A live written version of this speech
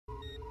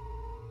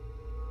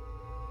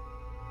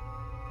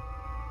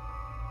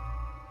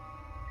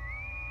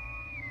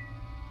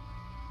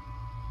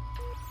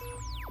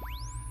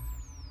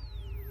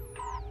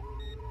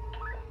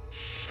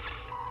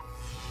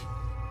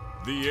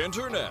The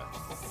Internet.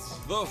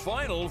 The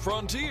final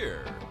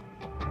frontier.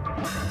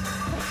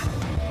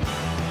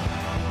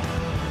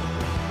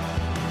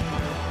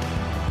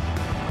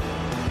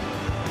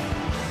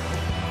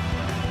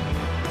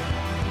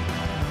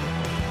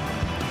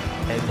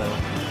 Hey, Lou.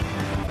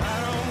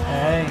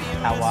 Hey,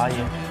 How are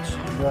you?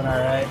 I'm doing all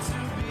right.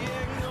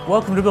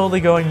 Welcome to Boldly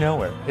Going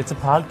Nowhere. It's a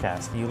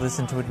podcast. You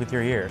listen to it with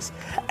your ears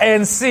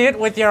and see it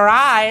with your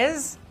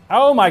eyes.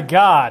 Oh my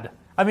God!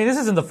 I mean, this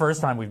isn't the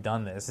first time we've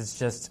done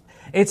this.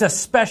 It's a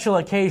special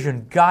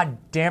occasion. God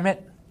damn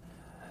it.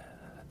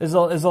 Is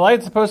the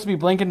light supposed to be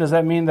blinking? Does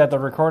that mean that the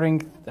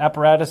recording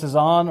apparatus is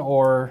on,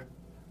 or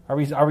are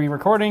we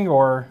recording,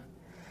 or?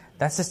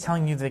 That's just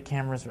telling you the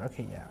cameras are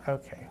okay. Yeah.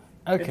 Okay.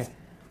 Okay.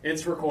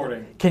 It's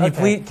recording. Can you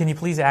Okay.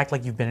 please act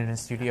like you've been in a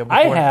studio before?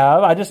 I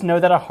have. I just know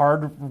that a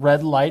hard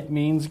red light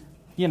means,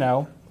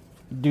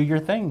 do your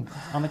thing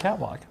on the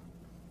catwalk.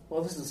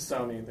 Well, this is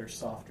Sony. They're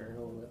softer a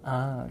little bit.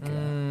 Ah,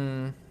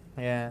 okay.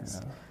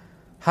 Yes. Yeah.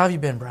 How have you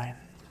been, Brian?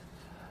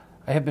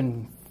 I have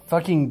been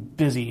fucking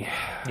busy.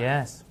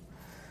 Yes.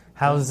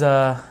 How's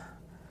the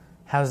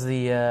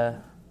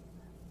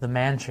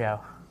man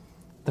show?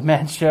 The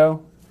man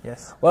show?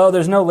 Yes. Well,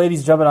 there's no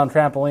ladies jumping on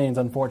trampolines,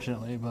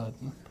 unfortunately, but...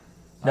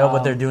 No,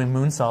 but they're doing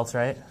moonsaults,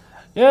 right?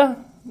 Yeah.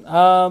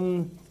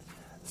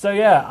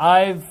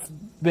 I've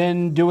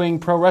been doing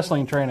pro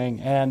wrestling training,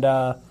 and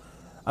I'm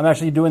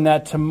actually doing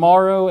that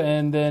tomorrow,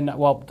 and then,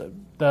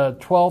 the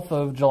 12th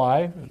of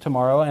July,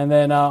 tomorrow, and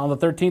then on the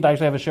 13th, I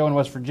actually have a show in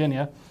West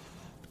Virginia,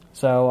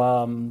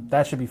 so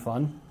that should be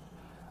fun.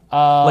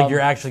 Like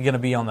you're actually going to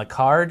be on the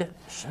card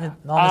on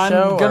the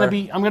show?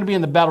 I'm gonna be in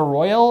the Battle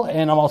Royal,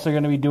 and I'm also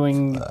going to be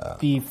doing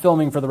the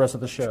filming for the rest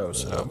of the show.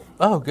 So.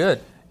 Oh,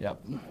 good.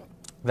 Yep.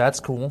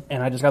 That's cool.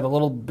 And I just got a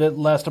little bit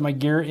less of my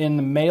gear in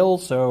the mail,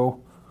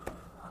 so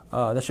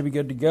that should be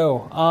good to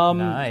go.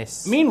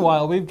 Nice.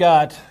 Meanwhile, we've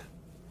got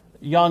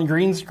Jan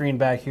green screen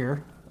back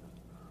here.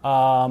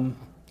 And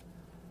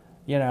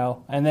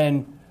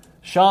then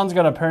Sean's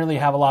going to apparently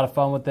have a lot of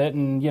fun with it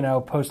and,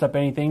 post up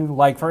anything.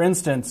 Like, for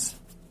instance,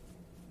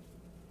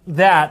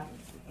 that.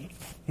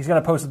 He's going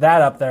to post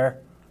that up there.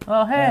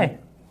 Oh, hey.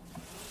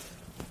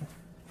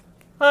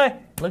 Hi.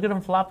 Look at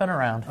him flopping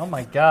around. Oh,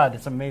 my God.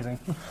 It's amazing.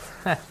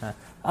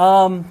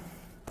 Can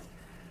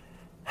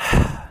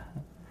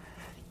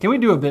we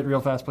do a bit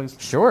real fast, please?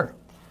 Sure.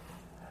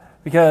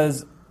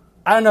 Because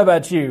I don't know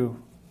about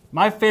you,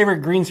 my favorite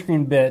green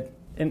screen bit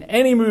in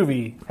any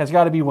movie has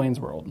got to be Wayne's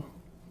World.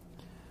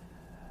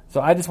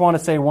 So I just want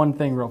to say one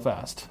thing real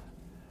fast.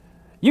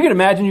 You can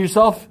imagine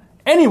yourself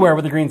anywhere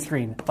with a green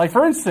screen. Like,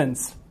 for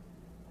instance,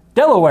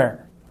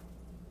 Delaware.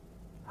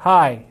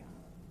 Hi.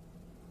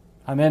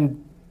 I'm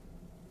in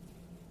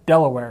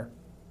Delaware.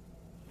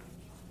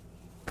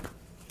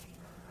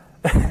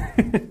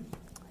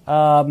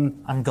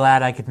 I'm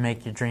glad I could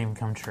make your dream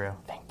come true.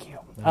 Thank you.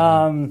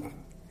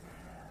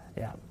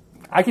 Yeah,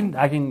 I can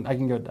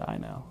go die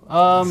now.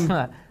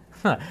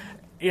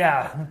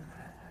 Yeah.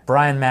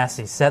 Brian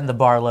Massey, setting the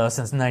bar low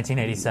since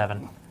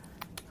 1987.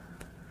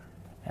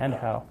 And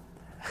how?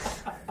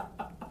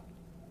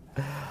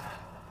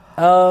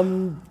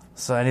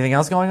 So anything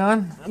else going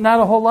on? Not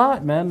a whole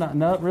lot, man.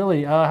 Not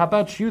really. How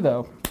about you,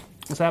 though?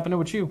 What's happening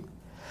with you?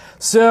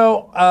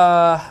 So,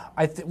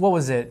 what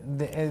was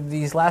it?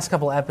 These last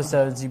couple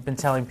episodes, you've been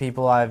telling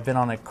people I've been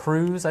on a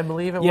cruise, I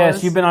believe it was?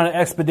 Yes, you've been on an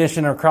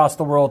expedition across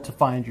the world to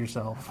find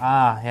yourself.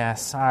 Ah,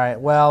 yes. All right.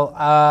 Well,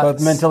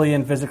 both mentally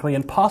and physically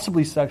and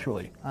possibly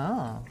sexually.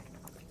 Oh.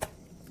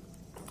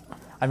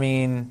 I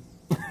mean...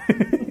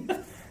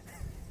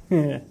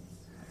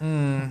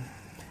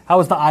 How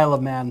was the Isle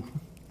of Man?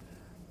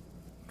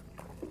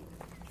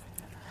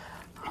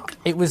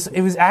 It was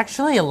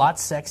actually a lot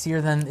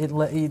sexier than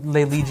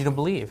they lead you to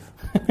believe.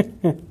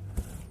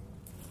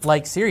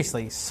 Like,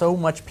 seriously, so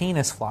much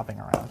penis flopping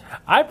around.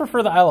 I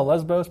prefer the Isle of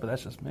Lesbos, but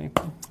that's just me.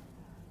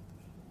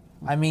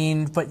 I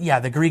mean, but yeah,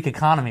 the Greek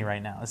economy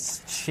right now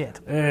is shit.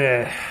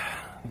 Yeah,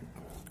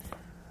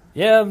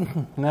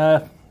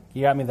 nah,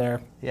 you got me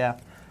there. Yeah.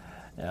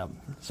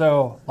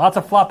 So, lots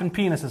of flopping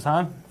penises,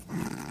 huh?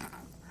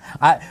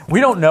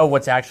 We don't know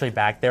what's actually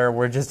back there.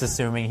 We're just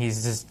assuming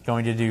he's just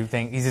going to do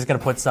things. He's just going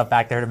to put stuff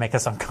back there to make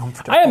us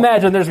uncomfortable. I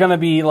imagine there's going to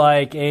be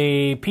like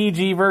a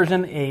PG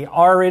version, a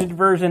R-rated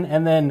version,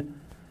 and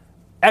then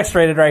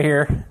X-rated right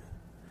here.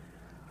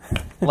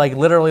 Like,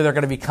 literally, they're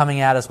going to be coming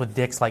at us with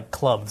dicks like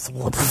clubs.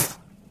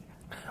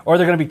 Or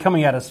they're going to be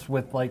coming at us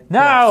with like...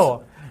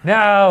 No!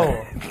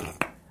 No!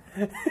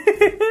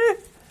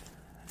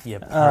 You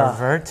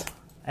pervert.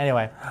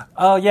 Anyway.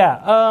 Oh,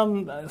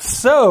 yeah.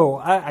 So,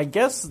 I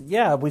guess,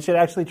 yeah, we should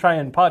actually try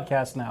and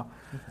podcast now.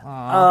 We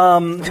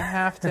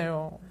have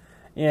to.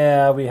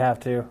 Yeah, we have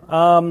to.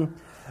 I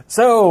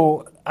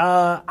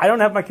don't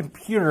have my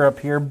computer up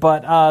here,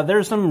 but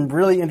there's some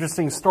really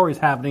interesting stories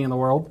happening in the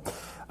world.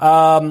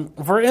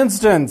 For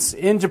instance,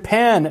 in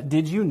Japan,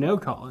 did you know,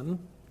 Colin?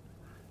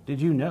 Did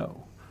you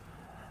know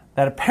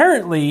that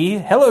apparently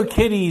Hello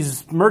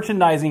Kitty's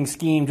merchandising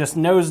scheme just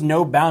knows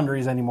no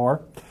boundaries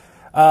anymore?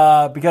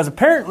 Because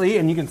apparently,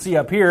 and you can see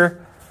up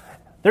here,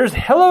 there's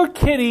Hello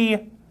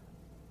Kitty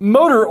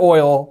motor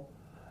oil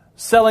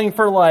selling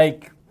for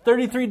like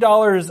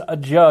 $33 a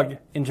jug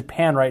in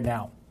Japan right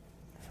now.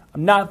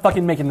 I'm not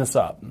fucking making this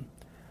up.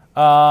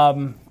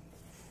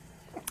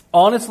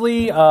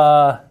 Honestly,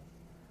 are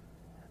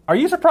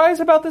you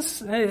surprised about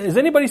this? Is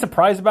anybody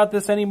surprised about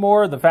this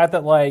anymore? The fact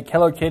that like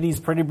Hello Kitty's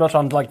pretty much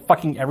on like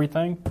fucking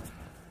everything?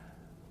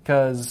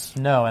 Because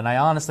no, and I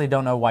honestly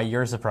don't know why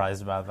you're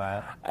surprised about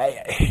that.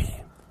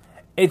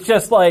 It's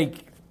just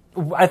like,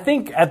 I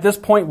think at this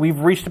point we've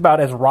reached about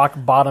as rock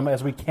bottom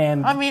as we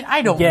can. I mean,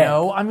 I don't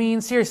know. I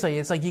mean, seriously,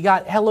 it's like you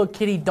got Hello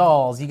Kitty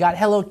dolls, you got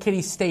Hello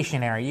Kitty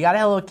stationery, you got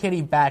Hello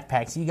Kitty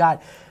backpacks, you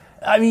got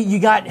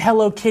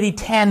Hello Kitty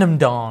tandem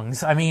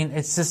dongs. I mean,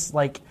 it's just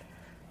like,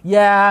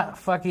 yeah,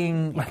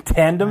 fucking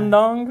tandem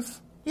dongs.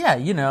 Yeah,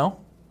 you know,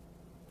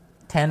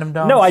 tandem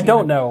dongs. No, I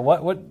don't know.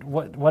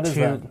 What is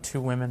that?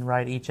 Two women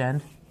ride each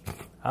end.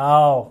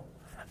 Oh,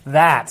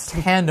 that's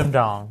tandem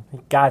dong.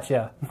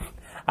 Gotcha.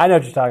 I know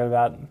what you're talking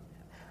about.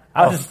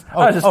 I was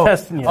just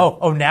testing you.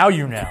 Oh, now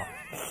you know.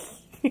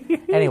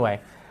 Anyway,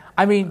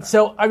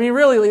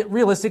 really,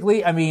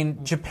 realistically,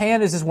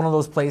 Japan is just one of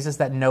those places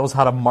that knows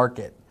how to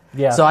market.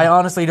 Yeah. So I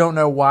honestly don't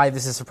know why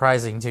this is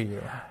surprising to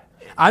you.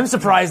 I'm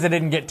surprised they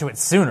didn't get to it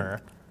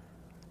sooner.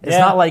 It's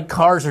not like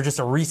cars are just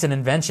a recent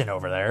invention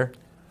over there.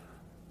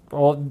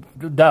 Well,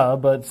 duh,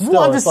 but still.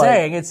 Well, I'm just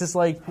saying, it's just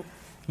like,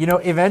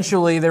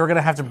 eventually they were going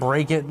to have to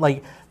break it.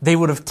 Like, they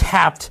would have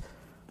tapped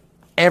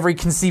every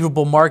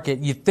conceivable market.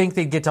 You'd think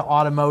they'd get to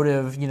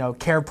automotive,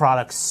 care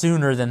products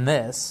sooner than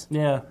this.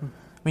 Yeah. I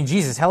mean,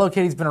 Jesus, Hello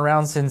Kitty's been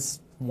around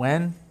since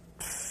when?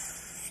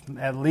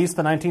 At least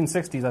the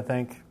 1960s, I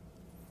think.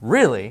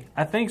 Really?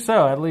 I think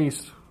so, at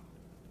least.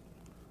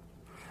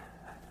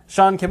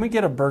 Sean, can we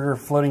get a burger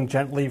floating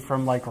gently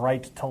from like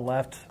right to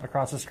left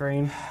across the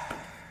screen?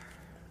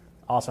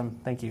 Awesome,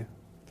 thank you.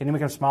 Can you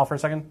make him smile for a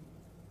second?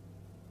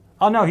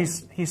 Oh no,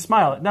 he's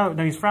smiling. No,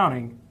 he's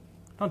frowning.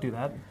 Don't do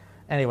that.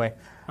 Anyway.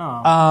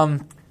 Oh.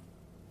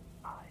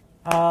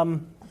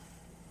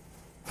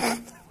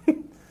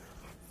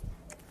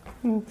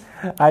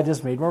 I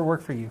just made more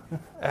work for you.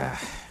 You're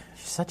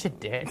such a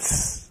dick.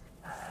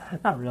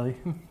 Not really.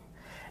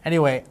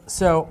 Anyway,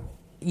 so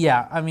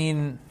yeah,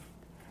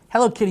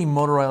 Hello Kitty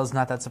motor oil is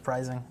not that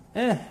surprising.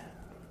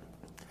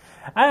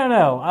 I don't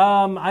know.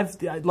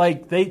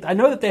 I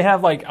know that they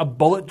have like a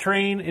bullet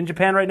train in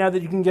Japan right now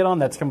that you can get on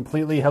that's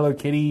completely Hello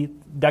Kitty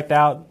decked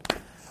out.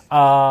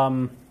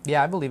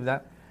 Yeah, I believe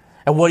that.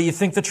 And what do you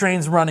think the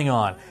train's running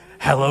on?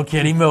 Hello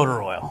Kitty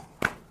motor oil.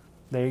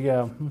 There you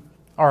go.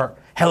 Or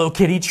Hello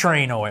Kitty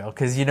train oil,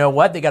 because you know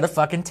what? They got to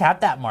fucking tap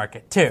that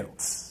market too.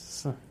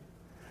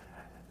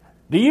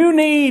 Do you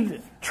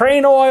need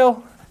train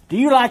oil? Do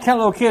you like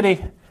Hello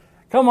Kitty?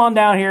 Come on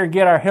down here and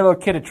get our Hello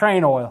Kitty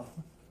train oil.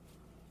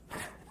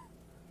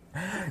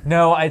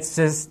 No, it's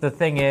just, the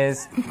thing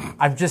is,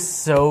 I'm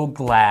just so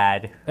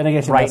glad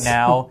right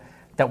now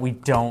that we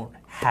don't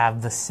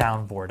have the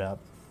soundboard up.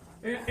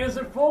 Is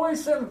it fully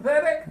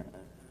synthetic?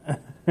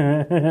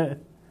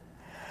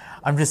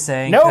 I'm just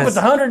saying. No, it's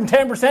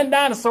 110%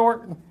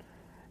 dinosaur.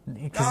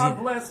 God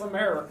bless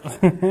America.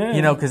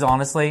 Because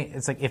honestly,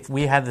 it's like if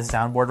we had the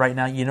soundboard right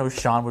now,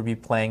 Sean would be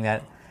playing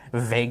that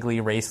vaguely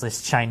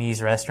raceless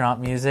Chinese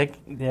restaurant music.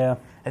 Yeah.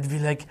 It'd be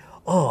like,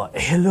 oh,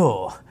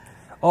 hello.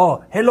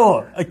 Oh,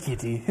 hello, a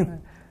kitty.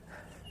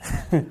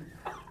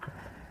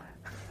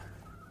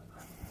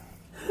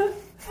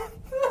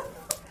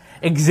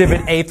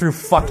 Exhibit A through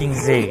fucking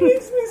Z. It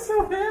makes me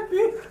so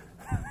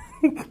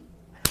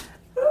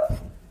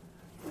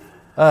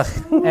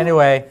happy.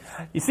 Anyway.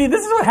 You see,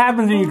 this is what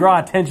happens when you draw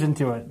attention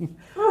to it.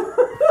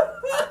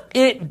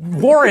 It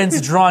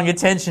warrants drawing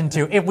attention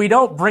to. If we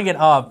don't bring it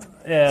up,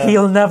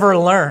 he'll never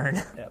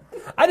learn. Yeah.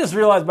 I just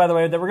realized, by the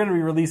way, that we're going to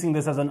be releasing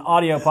this as an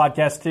audio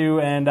podcast too,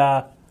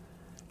 and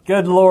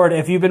good Lord,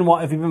 if you've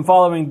been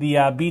following the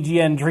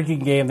BGN drinking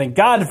game, then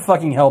God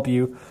fucking help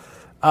you,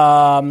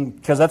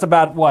 because that's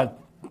about what,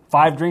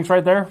 5 drinks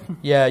right there.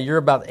 Yeah, you're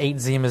about 8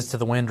 Zimas to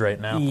the wind right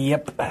now.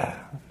 Yep.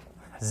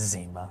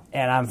 Zima.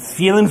 And I'm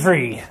feeling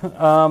free.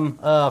 Now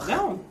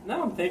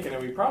I'm thinking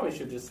that we probably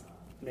should just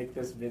make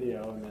this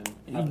video and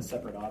then have a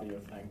separate audio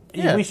thing.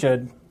 Yeah, we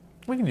should.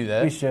 We can do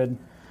that. We should.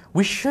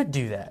 We should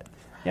do that.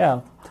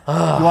 Yeah.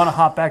 You want to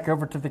hop back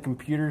over to the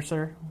computer,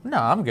 sir? No,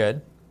 I'm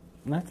good.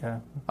 Okay.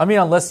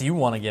 Unless you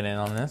want to get in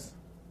on this.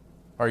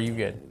 Are you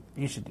good?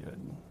 You should do it.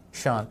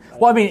 Sean.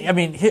 Well,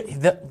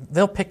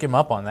 they'll pick him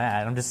up on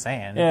that. I'm just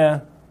saying. Yeah,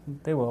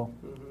 they will.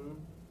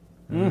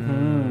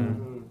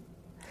 Mm-hmm.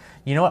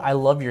 You know what? I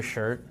love your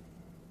shirt.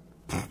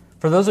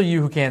 For those of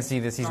you who can't see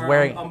this, he's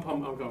wearing... I'm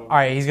coming. All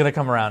right, he's going to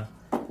come around.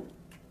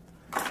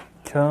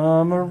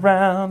 Come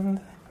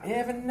around.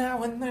 Every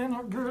now and then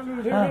I get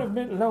a little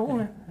bit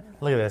lonely.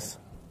 Look at this.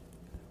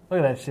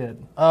 Look at that shit.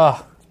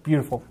 It's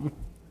beautiful.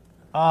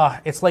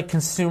 It's like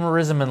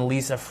consumerism and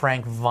Lisa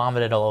Frank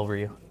vomited all over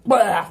you.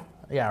 Blah.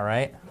 Yeah,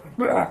 right?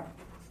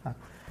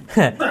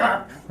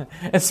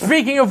 And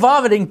speaking of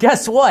vomiting,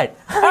 guess what?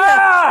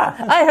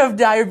 I have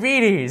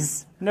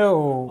diabetes.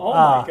 No. Oh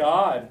my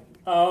God.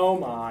 Oh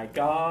my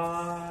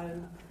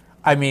God.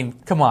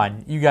 Come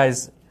on, you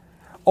guys.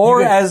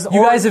 Or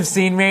you guys have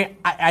seen me.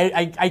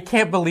 I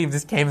can't believe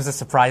this came as a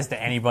surprise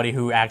to anybody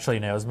who actually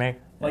knows me.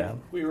 Like,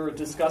 we were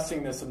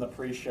discussing this in the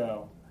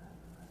pre-show,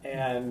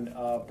 and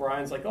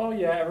Brian's like, oh,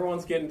 yeah,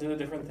 everyone's getting into the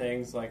different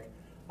things. Like,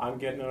 I'm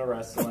getting into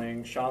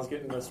wrestling, Sean's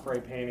getting into spray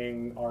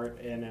painting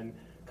art, and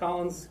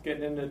Colin's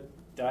getting into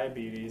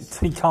diabetes.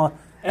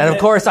 And of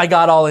course, I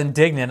got all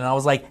indignant, and I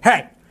was like,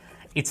 hey,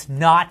 it's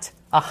not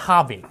a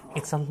hobby.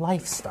 It's a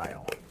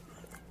lifestyle.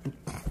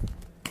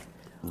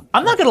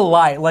 I'm not going to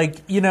lie. Like,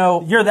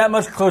 You're that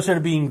much closer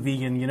to being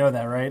vegan. You know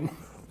that, right?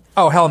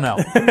 Oh, hell no.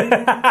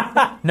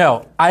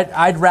 No,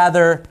 I'd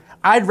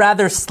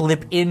rather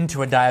slip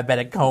into a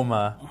diabetic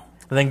coma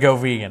than go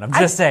vegan. I'm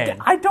just saying.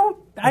 I don't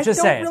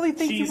saying. really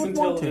think Cheese you would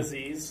until want to.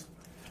 disease.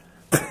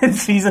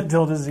 Cheese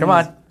until disease. Come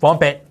on,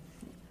 bump it.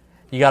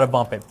 You got to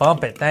bump it.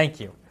 Bump it. Thank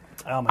you.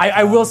 Oh my God.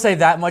 I will say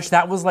that much.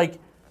 That was like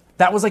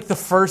the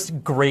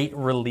first great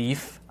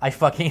relief I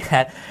fucking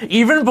had.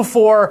 Even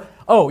before,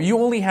 you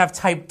only have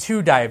type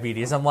 2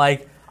 diabetes. I'm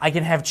like, I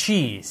can have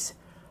cheese.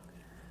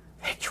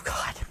 Thank you,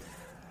 God.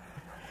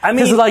 I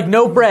mean, Because like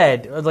no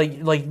bread,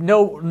 like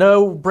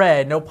no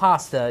bread, no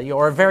pasta,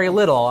 or very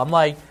little. I'm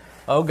like,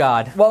 oh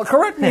God. well,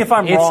 correct me if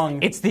I'm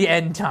wrong. It's the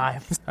end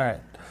times. All right.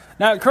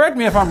 Now, correct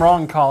me if I'm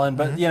wrong, Colin,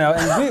 but,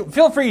 and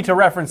feel free to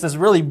reference this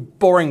really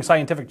boring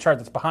scientific chart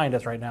that's behind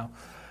us right now.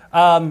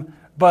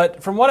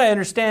 But from what I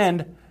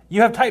understand,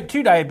 you have type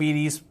 2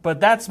 diabetes, but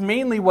that's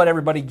mainly what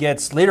everybody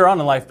gets later on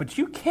in life. But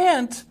you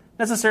can't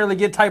necessarily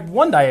get type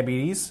 1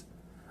 diabetes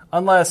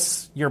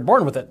unless you're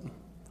born with it.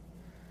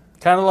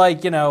 Kind of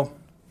like,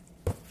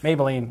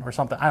 Maybelline or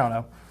something.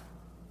 I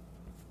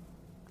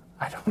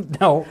don't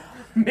know.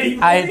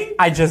 Maybelline?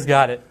 I just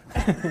got it.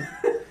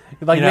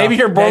 Maybe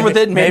you're born with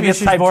it, maybe it's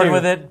she's type born 2.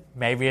 with it,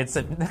 maybe it's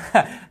a...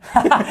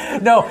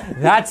 No,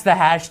 that's the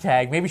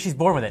hashtag. Maybe she's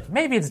born with it.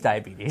 Maybe it's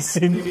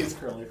diabetes. Maybe it's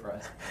curly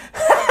fries.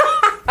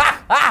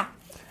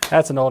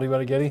 That's an oldie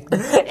but a goodie.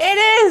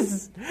 It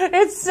is!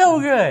 It's so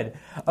good.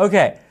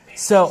 Okay,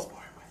 so...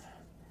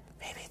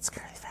 Maybe it's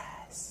curly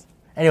fries.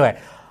 Anyway,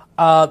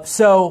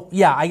 so,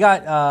 yeah, I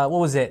got, what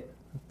was it?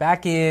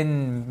 Back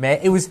in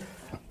May, it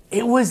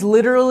was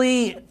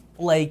literally,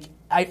 like,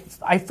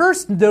 I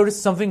first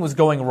noticed something was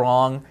going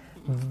wrong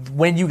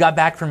when you got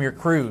back from your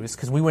cruise,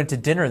 because we went to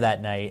dinner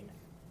that night.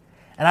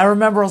 And I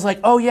remember I was like,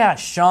 oh yeah,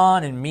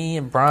 Sean and me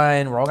and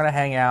Brian, we're all going to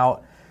hang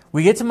out.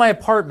 We get to my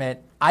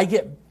apartment, I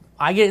get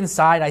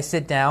inside, I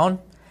sit down,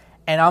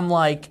 and I'm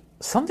like,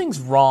 something's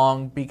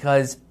wrong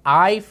because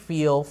I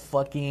feel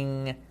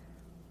fucking...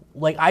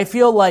 Like, I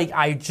feel like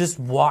I just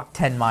walked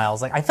 10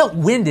 miles. Like, I felt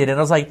winded, and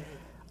I was like,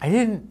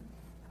 I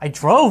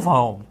drove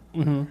home.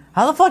 Mm-hmm.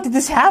 How the fuck did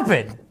this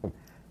happen?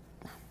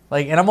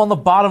 Like, and I'm on the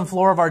bottom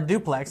floor of our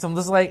duplex. I'm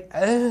just like,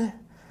 And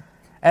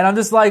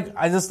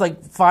I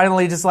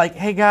finally just like,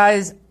 hey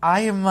guys,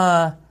 I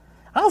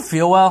don't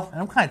feel well,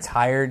 and I'm kind of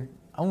tired.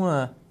 I'm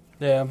gonna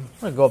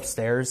go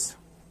upstairs.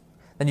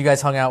 Then you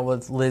guys hung out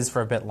with Liz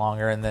for a bit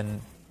longer, and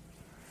then...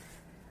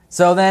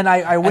 So then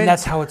I went... And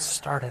that's how it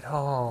started.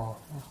 Oh.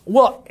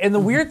 Well, and the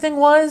weird thing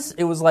was,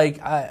 it was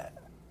like, I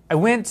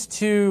went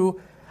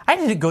to... I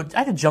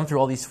had to jump through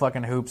all these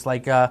fucking hoops.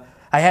 Like,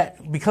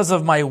 because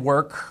of my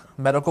work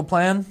medical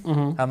plan,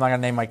 I'm not going to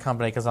name my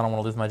company because I don't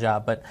want to lose my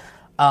job, but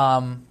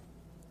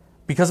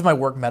because of my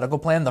work medical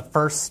plan, the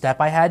first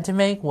step I had to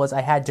make was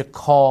I had to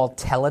call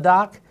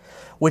Teledoc,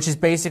 which is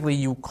basically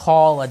you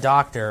call a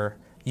doctor,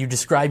 you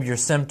describe your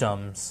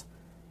symptoms,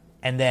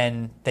 and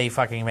then they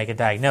fucking make a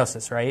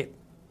diagnosis, right?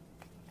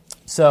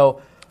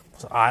 So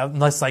I'm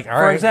just like, all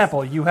right. For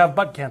example, you have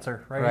butt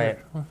cancer, right? Right.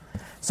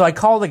 So I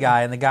call the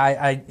guy, and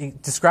I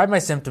describe my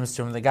symptoms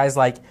to him. The guy's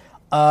like,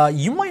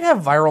 you might have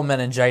viral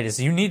meningitis.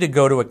 You need to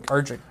go to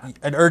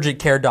an urgent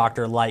care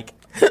doctor, like,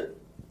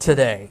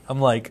 today.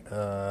 I'm like,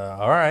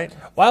 all right.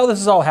 While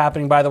this is all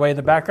happening, by the way, in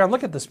the background,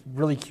 look at this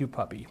really cute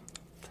puppy.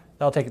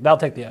 That'll take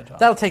the edge off.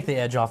 That'll take the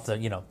edge off the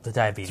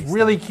diabetes. It's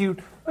really cute.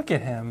 Look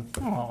at him.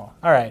 Oh. All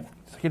right.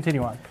 So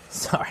continue on.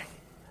 Sorry.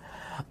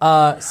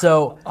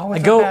 So I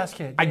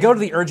go to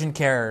the urgent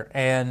care,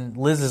 and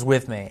Liz is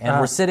with me,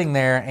 and we're sitting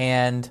there,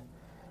 and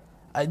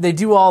they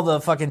do all the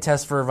fucking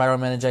tests for viral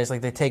meningitis.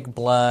 Like, they take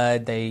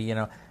blood,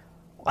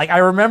 like, I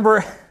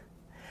remember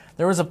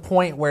there was a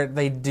point where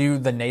they do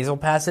the nasal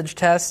passage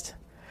test.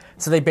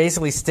 So they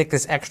basically stick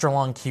this extra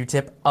long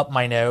Q-tip up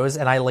my nose,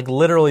 and I like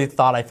literally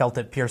thought I felt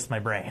it pierce my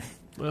brain.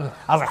 Ugh.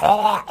 I was like,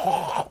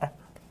 oh.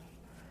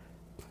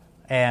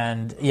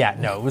 And yeah,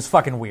 no, it was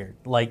fucking weird.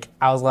 Like,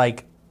 I was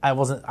like,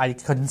 I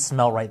couldn't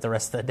smell right the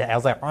rest of the day. I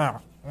was like,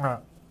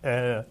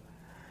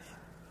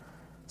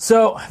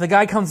 So the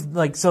guy comes,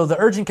 the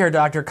urgent care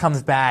doctor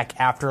comes back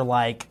after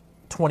like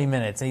 20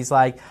 minutes, and he's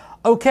like,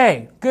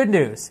 okay, good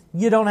news.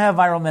 You don't have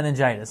viral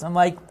meningitis. I'm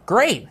like,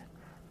 great.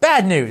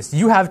 Bad news.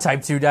 You have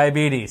type 2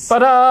 diabetes.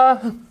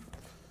 But,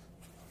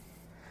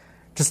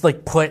 just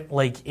like put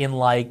like in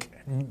like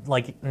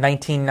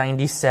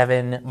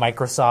 1997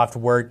 Microsoft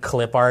Word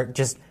clip art,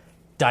 just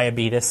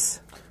diabetes.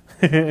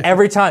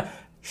 Every time,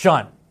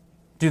 Sean,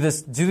 do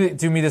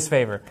me this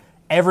favor.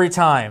 Every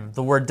time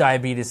the word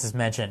diabetes is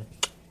mentioned,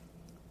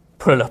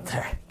 put it up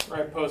there.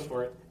 Right, pose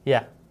for it.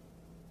 Yeah.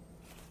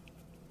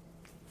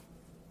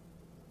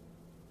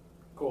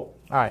 Cool.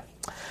 All right.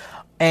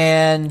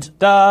 And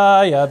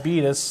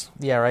Diabeetus.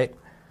 yeah, right.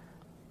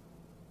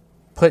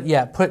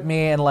 Put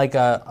me in like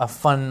a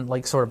fun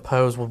like sort of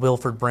pose with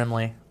Wilford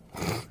Brimley.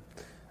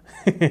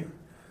 There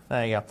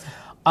you go.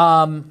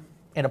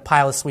 And a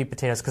pile of sweet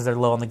potatoes because they're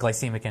low on the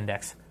glycemic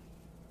index.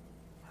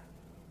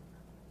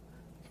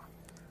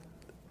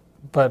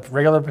 But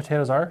regular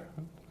potatoes are?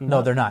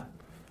 No, they're not.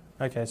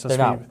 Okay, so They're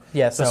sweet. not.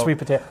 Yeah, so so sweet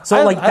potato.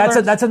 So like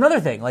learned- that's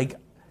another thing. Like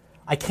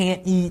I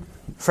can't eat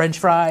French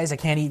fries. I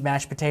can't eat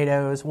mashed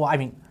potatoes. Well, I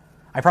mean,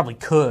 I probably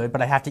could,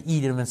 but I have to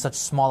eat them in such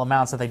small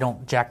amounts that they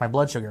don't jack my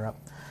blood sugar up.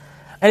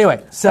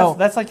 Anyway, so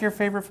that's like your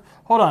favorite.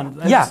 Hold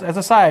on. Yeah. As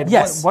a side,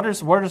 Yes. what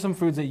are some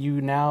foods that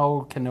you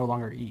now can no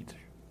longer eat?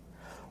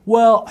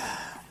 well,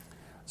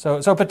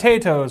 So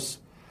potatoes,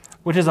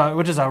 which is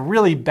a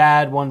really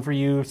bad one for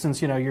you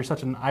since you're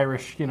such an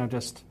Irish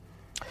just.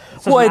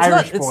 Such an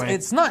Irish boy.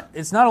 It's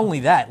not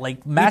only that.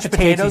 Like mashed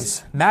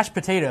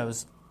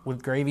potatoes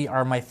with gravy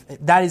are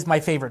that is my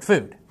favorite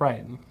food.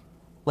 Right.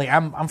 Like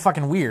I'm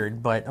fucking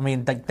weird, but I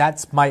mean like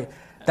that's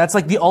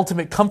like the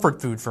ultimate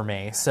comfort food for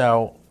me.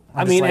 So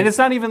I mean, and it's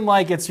not even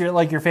like it's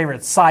your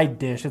favorite side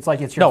dish. It's like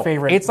it's your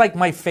favorite. It's like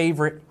my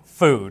favorite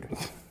food,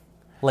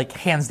 like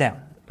hands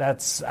down.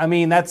 That's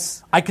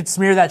I could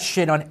smear that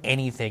shit on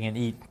anything and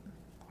eat.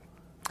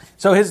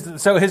 so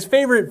his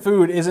favorite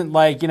food isn't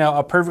like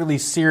a perfectly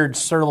seared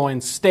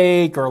sirloin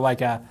steak or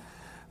like a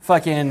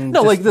fucking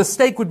No, like the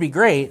steak would be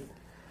great,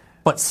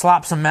 but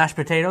slap some mashed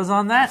potatoes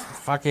on that,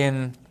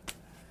 fucking.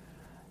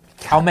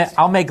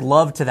 I'll make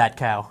love to that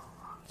cow.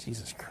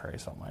 Jesus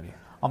Christ Almighty.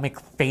 I'll make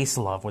face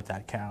love with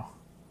that cow.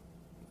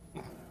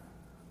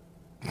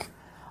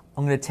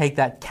 I'm gonna take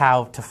that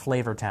cow to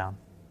Flavortown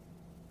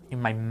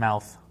in my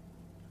mouth.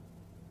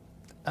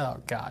 Oh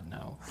God,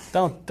 no!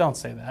 Don't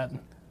say that.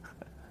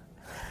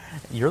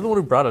 You're the one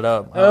who brought it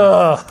up.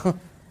 Ugh.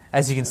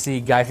 As you can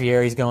see, Guy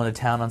Fieri's going to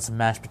town on some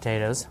mashed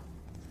potatoes.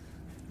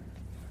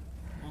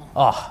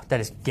 Oh, that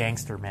is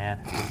gangster, man.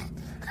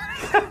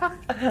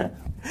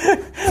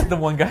 The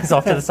one guy's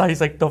off to the side.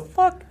 He's like, the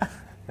fuck?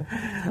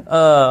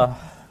 I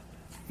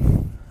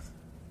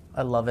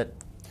love it.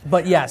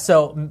 But yeah,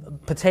 so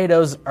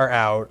potatoes are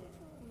out.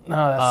 No,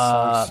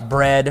 that sucks.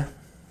 Bread.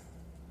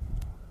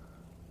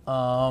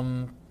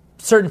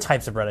 Certain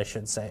types of bread, I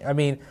should say. I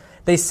mean,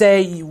 they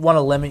say you want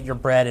to limit your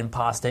bread and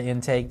pasta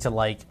intake to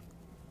like...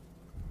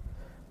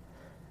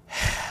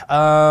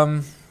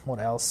 what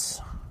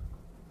else?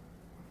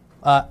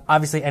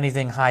 Obviously,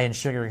 anything high in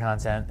sugar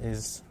content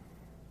is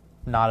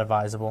not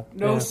advisable.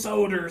 No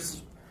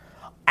sodas.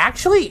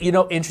 Actually,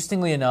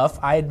 interestingly enough,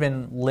 I had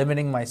been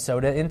limiting my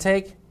soda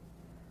intake.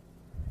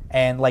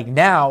 And like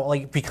now,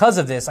 like because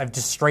of this, I've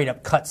just straight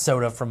up cut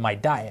soda from my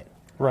diet.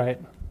 Right.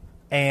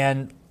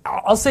 And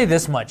I'll say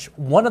this much.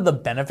 One of the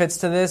benefits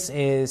to this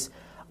is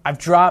I've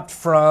dropped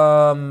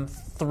from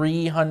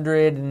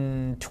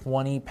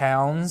 320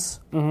 pounds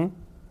to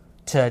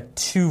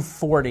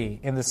 240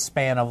 in the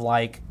span of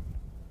like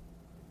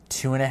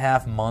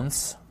 2.5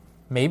 months.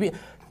 Maybe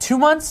 2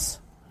 months?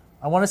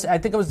 I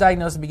think I was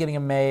diagnosed at the beginning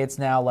of May. It's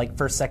now like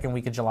first, second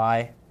week of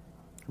July.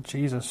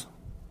 Jesus.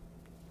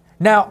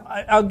 Now,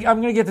 I'm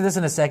going to get to this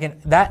in a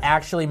second. That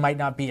actually might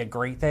not be a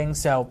great thing.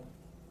 So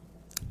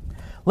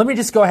let me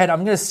just go ahead.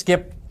 I'm going to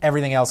skip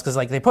everything else because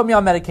like they put me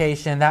on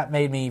medication. That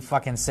made me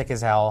fucking sick as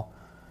hell.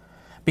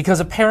 Because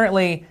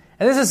apparently,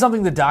 and this is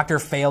something the doctor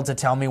failed to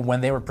tell me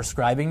when they were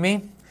prescribing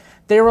me.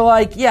 They were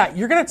like, yeah,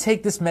 you're going to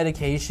take this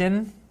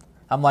medication.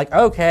 I'm like,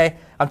 okay,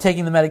 I'm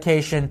taking the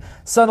medication.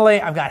 Suddenly,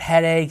 I've got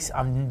headaches.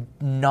 I'm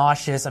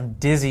nauseous. I'm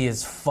dizzy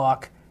as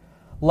fuck.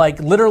 Like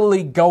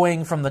literally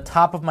going from the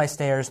top of my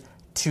stairs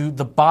to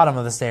the bottom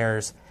of the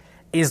stairs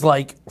is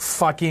like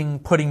fucking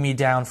putting me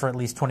down for at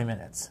least 20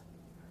 minutes.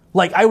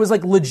 Like I was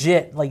like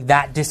legit like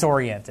that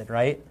disoriented,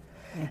 right?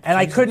 And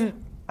I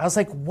was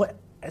like, what?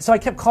 So I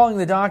kept calling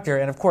the doctor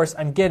and of course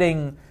I'm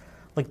getting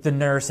like the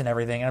nurse and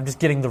everything and I'm just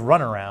getting the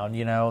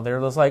runaround, They're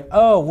just like,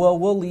 oh, well,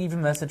 we'll leave a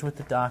message with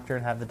the doctor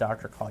and have the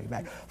doctor call you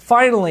back.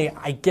 Finally,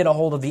 I get a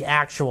hold of the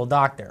actual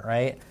doctor,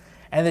 right?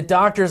 And the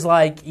doctor's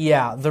like,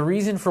 yeah, the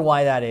reason for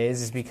why that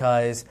is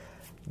because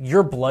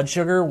your blood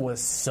sugar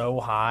was so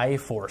high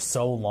for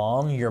so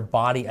long, your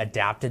body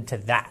adapted to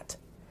that.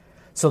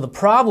 So the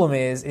problem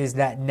is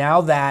that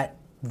now that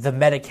the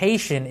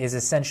medication is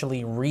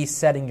essentially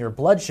resetting your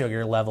blood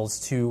sugar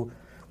levels to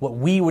what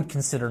we would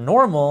consider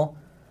normal,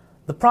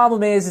 the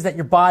problem is that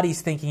your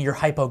body's thinking you're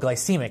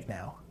hypoglycemic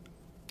now.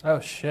 Oh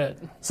shit.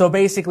 So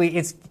basically,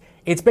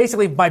 it's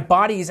basically my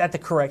body's at the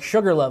correct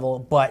sugar level,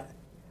 but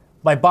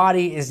my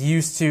body is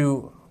used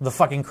to the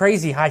fucking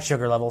crazy high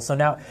sugar level. So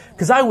now,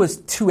 because I was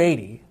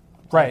 280,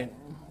 right,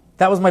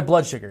 that was my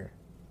blood sugar.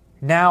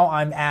 Now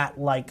I'm at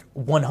like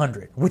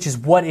 100, which is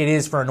what it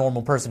is for a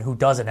normal person who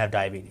doesn't have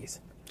diabetes.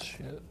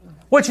 Shit.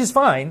 Which is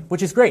fine,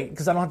 which is great,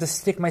 because I don't have to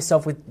stick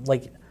myself with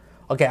like,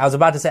 okay, I was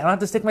about to say I don't have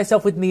to stick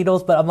myself with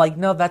needles, but I'm like,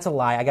 no, that's a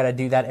lie. I got to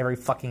do that every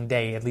fucking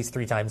day, at least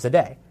 3 times a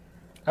day.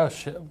 Oh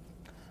shit.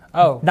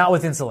 Oh. Not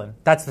with insulin.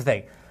 That's the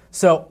thing.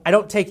 So I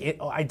don't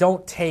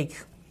take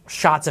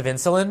shots of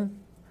insulin.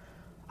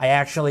 I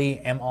actually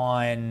am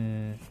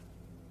on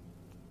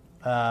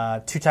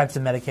 2 types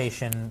of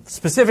medication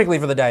specifically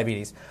for the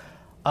diabetes.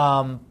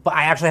 But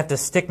I actually have to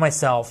stick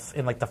myself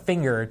in like the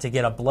finger to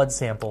get a blood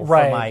sample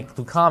Right. from my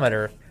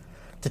glucometer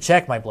to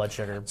check my blood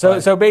sugar.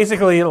 So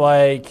basically,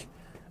 like,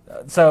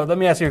 so let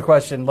me ask you a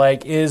question.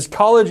 Like, is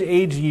college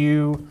age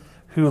you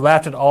who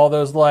laughed at all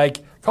those, like,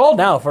 call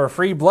now for a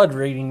free blood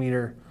reading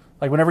meter?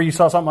 Like, whenever you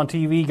saw something on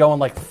TV going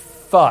like,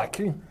 fuck.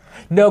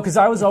 No, because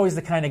I was always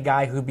the kind of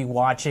guy who'd be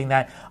watching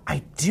that.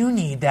 I do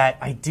need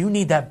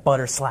that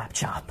butter slap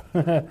chop.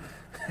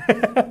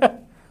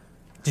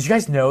 Did you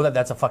guys know that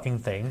that's a fucking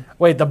thing?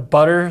 Wait, the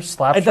butter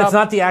slap chop? That's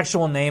not the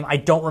actual name. I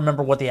don't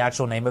remember what the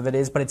actual name of it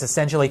is, but it's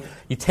essentially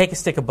you take a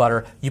stick of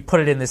butter, you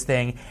put it in this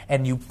thing,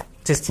 and you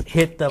just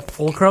hit the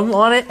fulcrum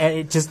on it, and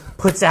it just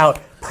puts out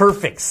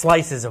perfect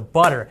slices of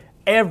butter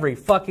every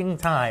fucking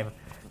time.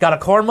 Got a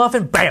corn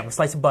muffin? Bam,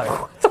 slice of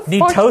butter. Need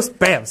fuck? toast?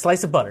 Bam,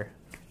 slice of butter.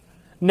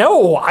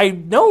 No,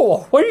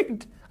 What are you,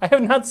 I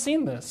have not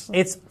seen this.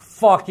 It's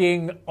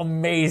fucking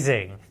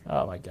amazing.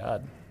 Oh my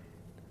god.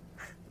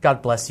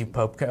 God bless you,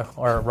 Popeco,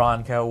 or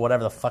Ronco,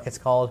 whatever the fuck it's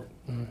called.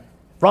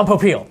 Ron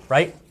Popeil,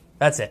 right?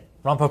 That's it.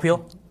 Ron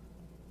Popeil?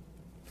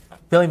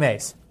 Billy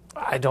Mays.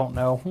 I don't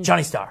know.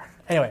 Johnny Starr.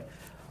 Anyway.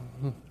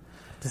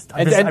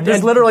 I'm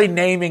just literally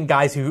naming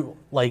guys who,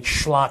 like,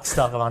 schlock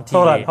stuff on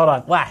TV. Hold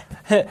on. What?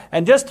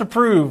 And just to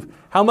prove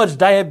how much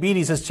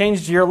diabetes has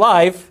changed your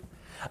life,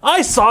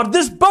 I sawed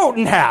this boat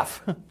in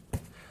half.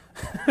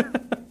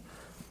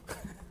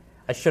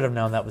 I should have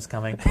known that was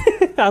coming.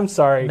 I'm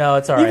sorry. No,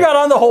 it's all You right. got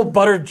on the whole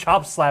buttered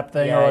chop slap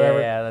thing or whatever.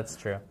 Yeah, that's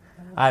true.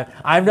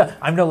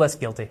 I'm no less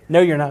guilty.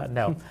 No, you're not.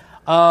 No.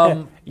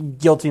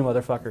 Guilty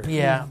motherfucker.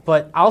 Yeah,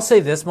 but I'll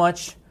say this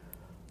much.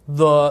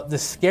 The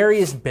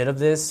scariest bit of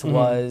this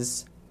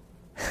was...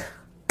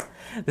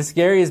 the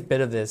scariest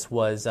bit of this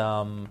was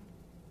about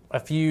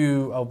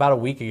a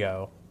week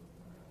ago.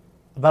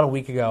 About a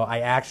week ago, I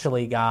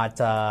actually got...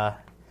 I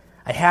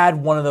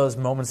had one of those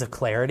moments of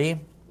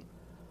clarity.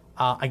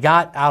 I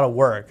got out of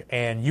work,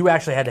 and you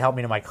actually had to help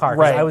me to my car.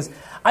 'Cause Right.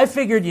 I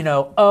figured,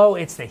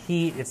 it's the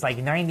heat. It's like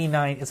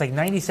 99. It's like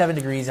 97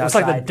 degrees outside.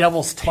 It's like the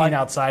devil's teen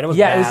outside. It was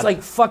yeah, bad. it was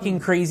like fucking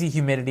crazy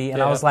humidity, and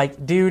Yeah. I was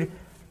like, dude,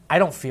 I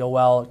don't feel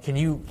well. Can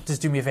you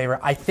just do me a favor?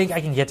 I think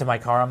I can get to my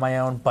car on my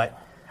own, but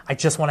I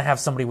just want to have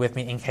somebody with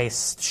me in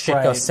case shit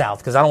Right. goes south,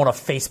 because I don't want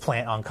to face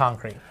plant on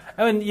concrete.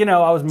 I mean,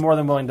 I was more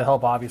than willing to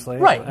help, obviously.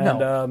 Right, And,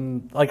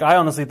 no. I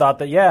honestly thought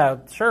that, yeah,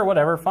 sure,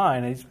 whatever,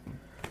 fine.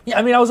 Yeah,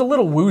 I mean, I was a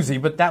little woozy,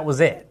 but that was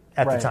it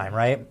at the Right. time,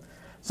 right?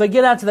 So I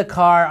get out to the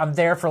car, I'm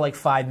there for like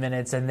 5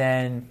 minutes, and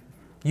then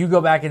you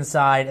go back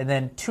inside, and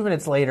then 2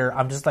 minutes later,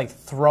 I'm just like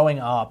throwing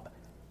up,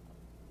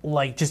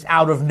 like just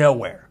out of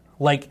nowhere.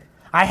 Like,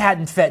 I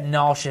hadn't felt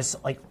nauseous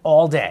like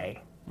all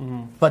day,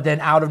 but then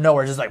out of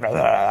nowhere, just like, blah,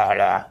 blah,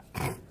 blah.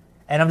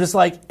 And I'm just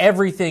like,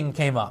 everything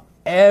came up.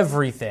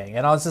 Everything.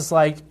 And I was just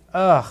like,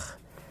 ugh.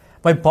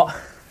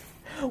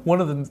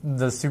 One of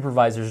the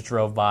supervisors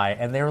drove by,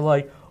 and they were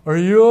like, are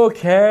you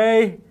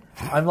okay?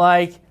 I'm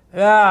like,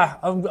 yeah,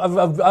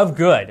 I'm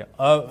good.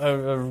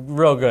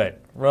 Real good.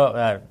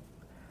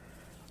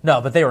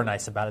 No, but they were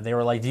nice about it. They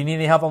were like, do you need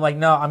any help? I'm like,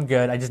 no, I'm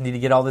good. I just need to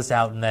get all this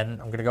out, and then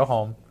I'm going to go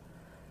home.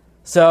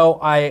 So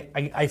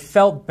I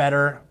felt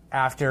better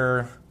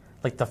after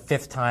like the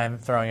 5th time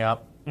throwing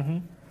up. Mm-hmm.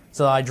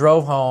 So I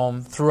drove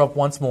home, threw up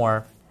once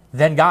more,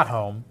 then got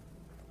home,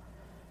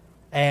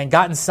 and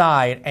got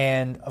inside.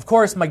 And, of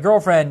course, my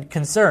girlfriend,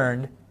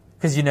 concerned,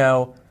 because,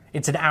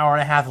 it's an hour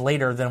and a half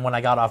later than when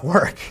I got off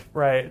work.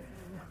 Right.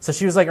 So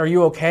she was like, are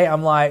you okay?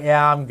 I'm like,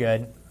 yeah, I'm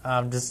good.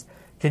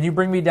 Can you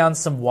bring me down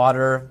some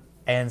water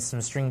and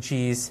some string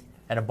cheese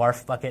and a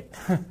barf bucket?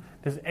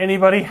 Does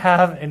anybody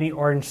have any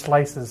orange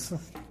slices?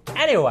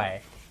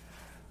 Anyway,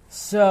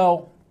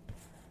 so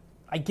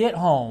I get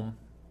home.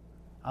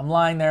 I'm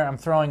lying there. I'm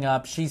throwing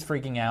up. She's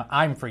freaking out.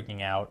 I'm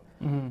freaking out.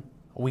 Mm-hmm.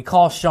 We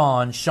call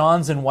Sean.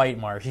 Sean's in White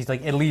Marsh. He's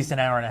like at least an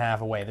hour and a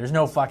half away. There's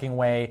no fucking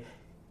way.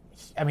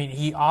 I mean,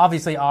 he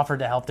obviously offered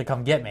to help to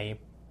come get me,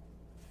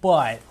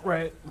 but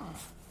Right.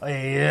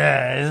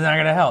 yeah, it's not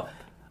going to help.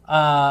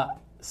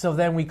 So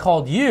then we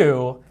called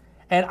you,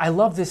 and I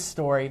love this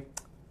story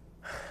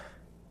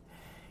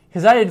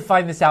because I didn't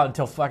find this out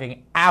until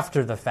fucking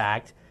after the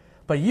fact,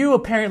 but you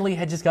apparently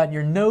had just gotten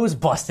your nose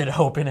busted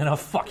open in a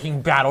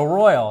fucking battle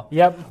royal.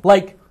 Yep.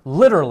 Like,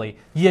 literally,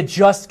 you had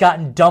just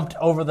gotten dumped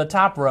over the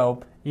top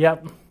rope.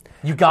 Yep.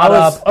 You got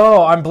up.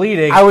 Oh, I'm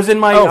bleeding. I was in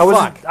my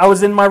fuck. I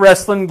was in my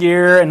wrestling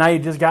gear, and I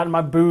had just gotten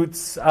my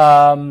boots.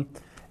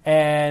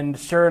 And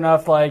sure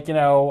enough,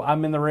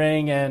 I'm in the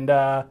ring,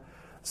 and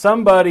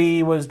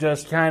somebody was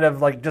just kind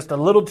of like just a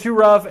little too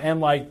rough,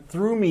 and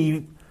threw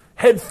me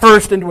head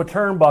first into a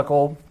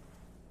turnbuckle,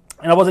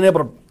 and I wasn't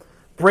able to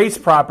brace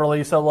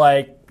properly, so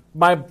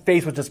my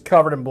face was just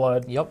covered in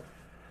blood. Yep.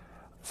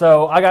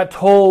 So I got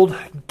told,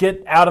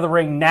 get out of the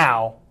ring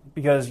now,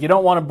 because you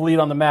don't want to bleed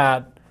on the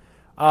mat.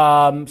 So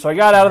I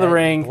got out of the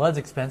ring. Blood's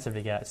expensive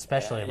to get,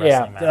 especially a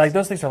wrestling match.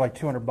 Those things are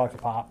 $200 a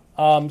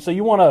pop. So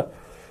you want to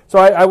So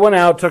I went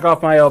out, took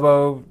off my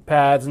elbow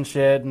pads and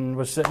shit, and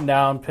was sitting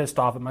down, pissed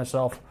off at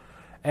myself.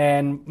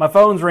 And my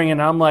phone's ringing,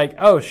 and I'm like,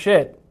 oh,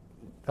 shit.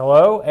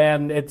 Hello?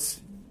 And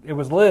it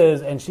was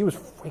Liz, and she was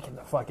freaking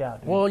the fuck out,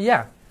 dude. Well,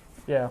 yeah.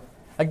 Yeah.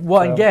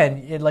 Again,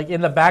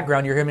 in the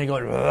background, you're hearing me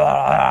going.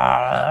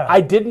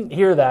 I didn't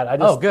hear that.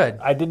 Good.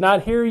 I did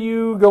not hear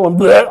you going.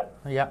 Bleh.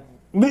 Yeah.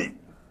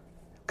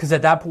 Because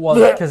at that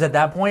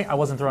point, I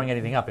wasn't throwing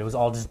anything up. It was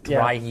all just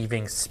dry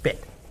heaving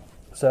spit.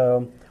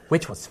 So,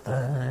 which was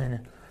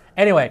fun.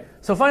 Anyway,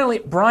 so finally,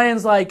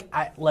 Brian's like,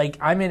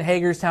 I'm in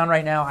Hagerstown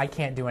right now. I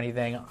can't do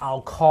anything.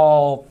 I'll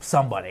call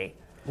somebody.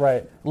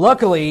 Right.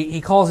 Luckily, he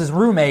calls his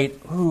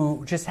roommate,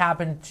 who just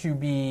happened to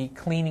be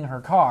cleaning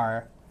her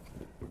car.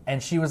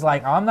 And she was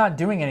like, I'm not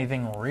doing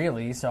anything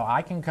really, so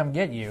I can come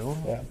get you.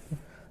 Yeah.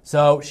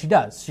 So she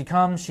does. She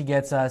comes, she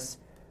gets us.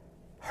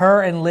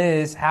 Her and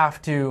Liz I'm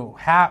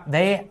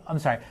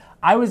sorry.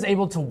 I was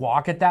able to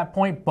walk at that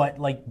point, but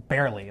like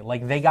barely.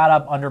 Like they got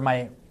up under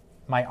my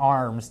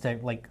arms to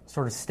like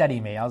sort of steady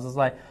me. I was just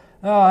like,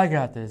 oh, I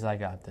got this.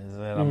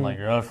 And I'm like,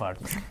 oh, fuck.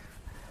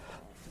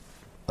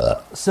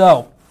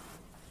 So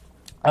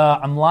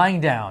I'm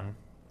lying down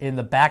in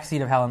the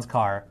backseat of Helen's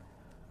car,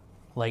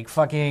 like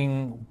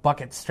fucking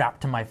bucket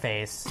strapped to my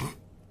face.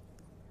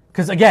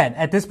 Because again,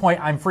 at this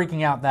point, I'm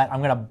freaking out that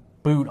I'm going to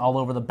boot all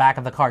over the back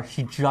of the car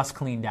she just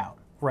cleaned out.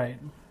 Right.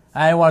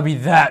 I didn't want to be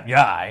that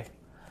guy.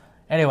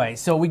 Anyway,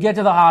 so we get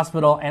to the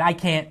hospital, and I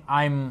can't,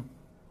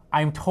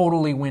 I'm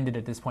totally winded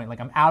at this point. Like,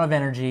 I'm out of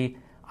energy.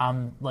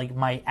 Like,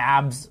 my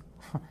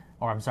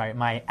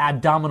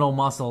abdominal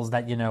muscles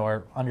that,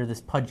 are under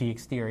this pudgy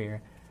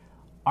exterior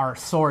are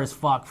sore as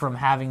fuck from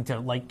having to,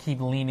 like,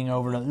 keep leaning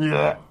over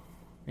to,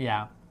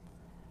 yeah.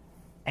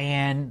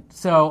 And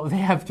so they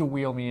have to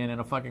wheel me in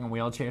a fucking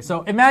wheelchair.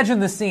 So imagine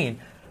the scene.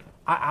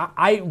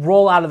 I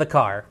roll out of the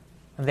car,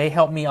 and they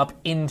help me up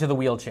into the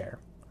wheelchair.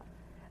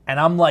 And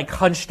I'm like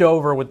hunched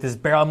over with this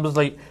barrel. I'm just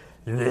like,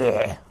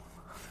 bleh.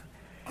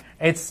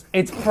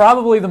 It's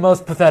probably the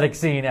most pathetic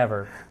scene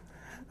ever.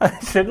 I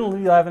shouldn't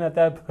be laughing at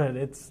that, but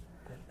it's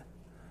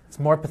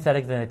more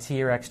pathetic than a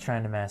T-Rex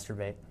trying to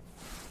masturbate.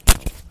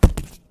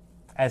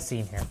 As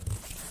seen here.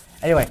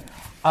 Anyway,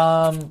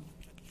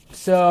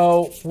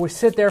 so we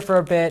sit there for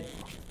a bit.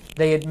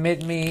 They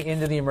admit me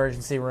into the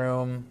emergency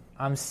room.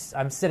 I'm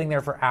sitting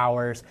there for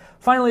hours.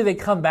 Finally, they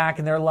come back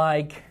and they're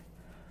like,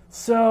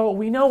 so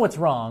we know what's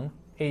wrong.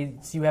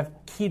 You have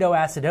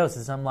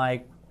ketoacidosis. I'm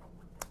like,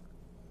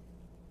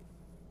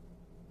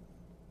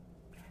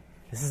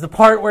 this is the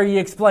part where you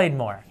explain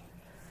more.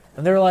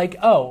 And they're like,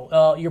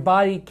 your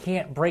body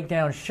can't break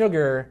down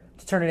sugar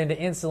to turn it into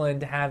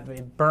insulin to have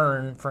it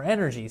burn for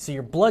energy. So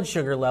your blood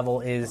sugar level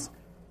is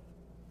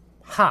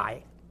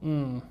high.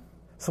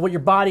 So what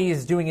your body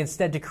is doing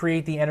instead to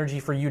create the energy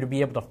for you to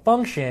be able to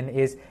function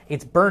is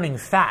it's burning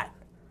fat.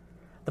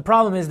 The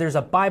problem is there's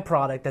a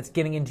byproduct that's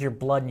getting into your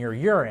blood and your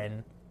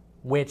urine,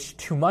 which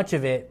too much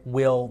of it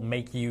will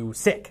make you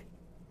sick.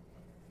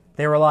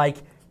 They were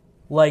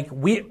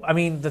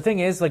the thing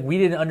is, we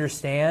didn't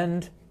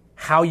understand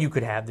how you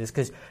could have this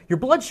because your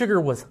blood sugar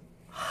was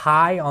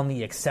high on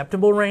the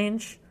acceptable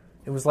range.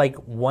 It was like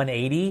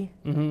 180,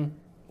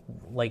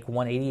 like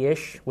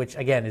 180-ish, which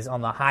again is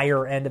on the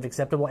higher end of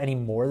acceptable. Any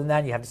more than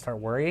that, you have to start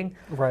worrying.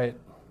 right.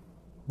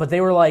 But they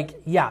were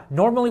like, yeah,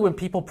 normally when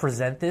people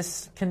present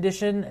this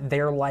condition,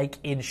 they're like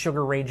in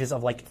sugar ranges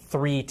of like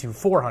 3 to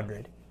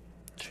 400.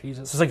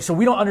 Jesus. So it's like, so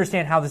we don't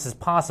understand how this is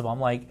possible. I'm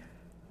like,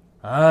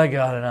 I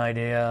got an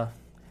idea.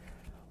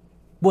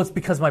 Well, it's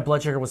because my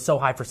blood sugar was so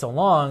high for so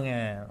long.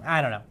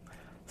 I don't know.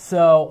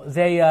 So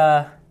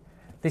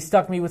they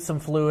stuck me with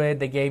some fluid.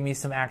 They gave me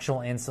some actual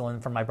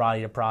insulin for my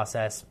body to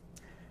process.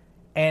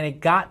 And it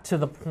got to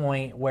the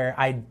point where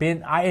I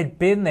had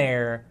been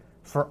there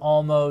for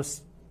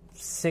almost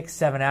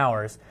 6-7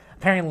 hours.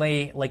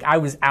 Apparently, I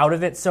was out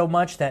of it so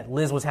much that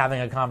Liz was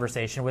having a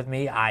conversation with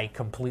me I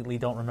completely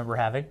don't remember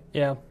having.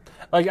 Yeah.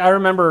 I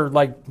remember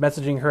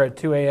messaging her at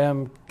 2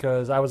 a.m.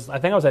 because I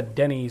think I was at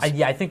Denny's.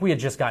 I think we had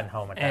just gotten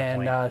home at that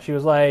point. And she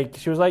was like,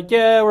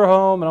 yeah, we're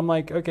home. And I'm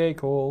like, okay,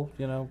 cool,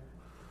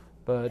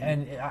 But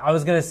and I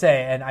was gonna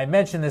say, and I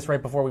mentioned this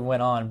right before we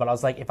went on, but I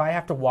was like, if I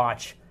have to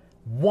watch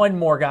one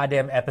more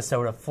goddamn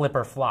episode of Flip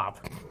or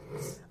Flop,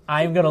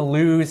 I'm gonna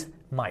lose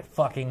my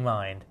fucking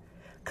mind.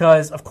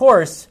 Because of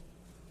course,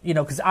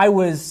 because I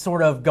was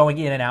sort of going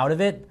in and out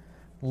of it.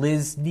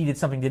 Liz needed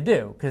something to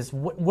do, because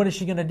what is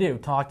she going to do?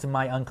 Talk to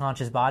my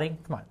unconscious body?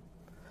 Come on.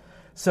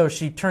 So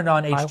she turned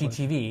on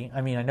HGTV. I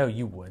mean, I know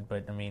you would,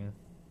 but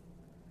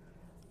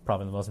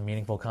probably the most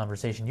meaningful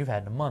conversation you've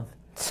had in a month.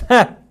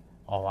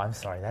 Oh, I'm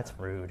sorry. That's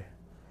rude.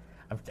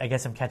 I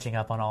guess I'm catching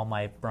up on all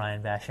my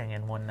Brian bashing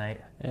in one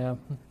night. Yeah.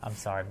 I'm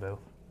sorry, boo.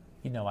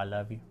 You know I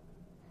love you.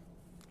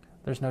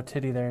 There's no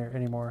titty there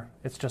anymore.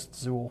 It's just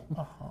Zool.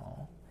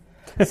 Oh.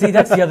 See,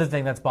 that's the other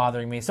thing that's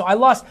bothering me. So I've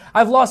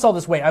lost all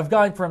this weight. I've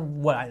gone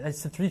from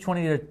it's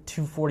 320 to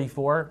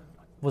 244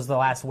 was the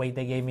last weight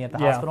they gave me at the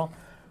hospital.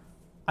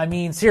 I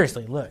mean,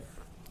 seriously, look.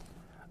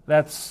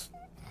 I'm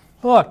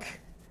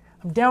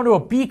down to a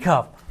B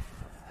cup.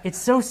 It's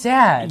so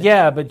sad.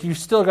 Yeah, but you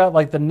still got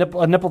like a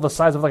nipple the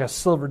size of like a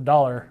silver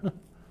dollar.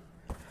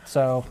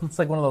 So It's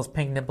like one of those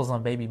pink nipples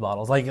on baby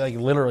bottles. Like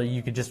literally,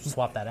 you could just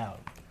swap that out.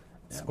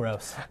 It's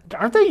gross.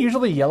 aren't they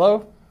usually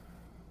yellow?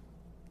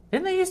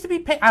 Didn't they used to be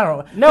pink? I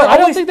don't know. No, I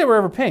don't think they were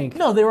ever pink.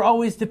 No, they were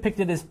always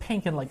depicted as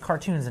pink in like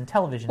cartoons and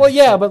television. Well, and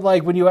yeah, shit. but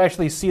like when you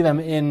actually see them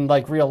in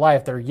like real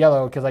life, they're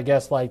yellow because I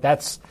guess like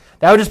that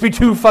would just be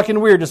too fucking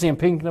weird to see a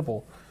pink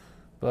nipple.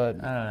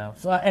 But I don't know.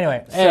 So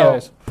anyway,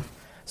 anyways,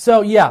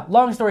 yeah.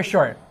 Long story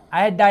short,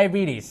 I had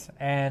diabetes,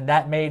 and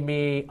that made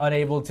me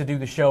unable to do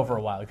the show for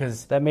a while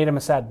because that made him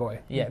a sad boy.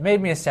 yeah, it made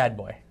me a sad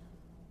boy.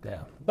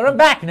 Yeah, But I'm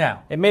back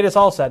now. it made us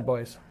all sad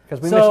boys because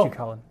we So- missed you,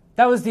 Colin.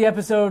 That was the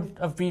episode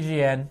of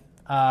BGN.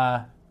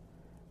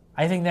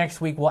 I think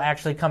next week we'll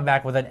actually come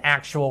back with an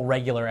actual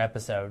regular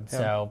episode. Yeah.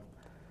 So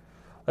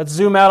Let's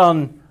zoom out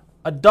on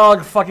a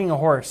dog fucking a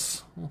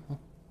horse.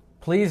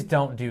 please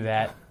don't do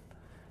that.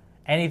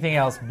 Anything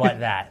else but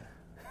that.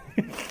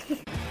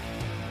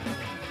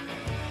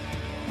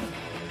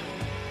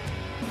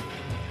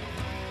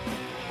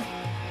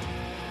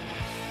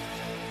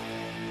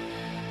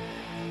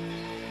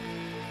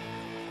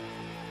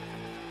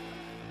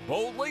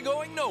 Boldly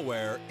Going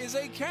Nowhere is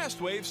a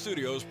Castwave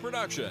Studios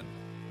production.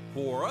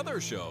 For other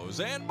shows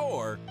and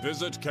more,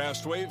 visit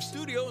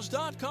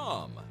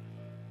castwavestudios.com.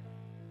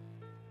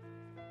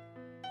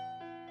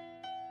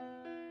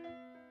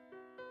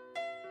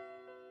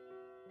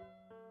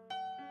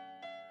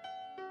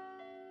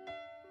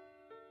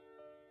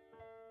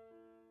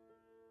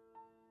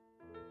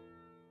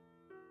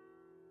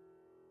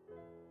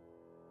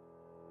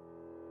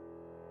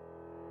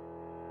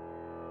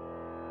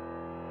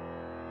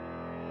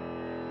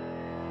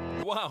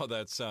 Wow,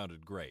 that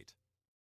sounded great.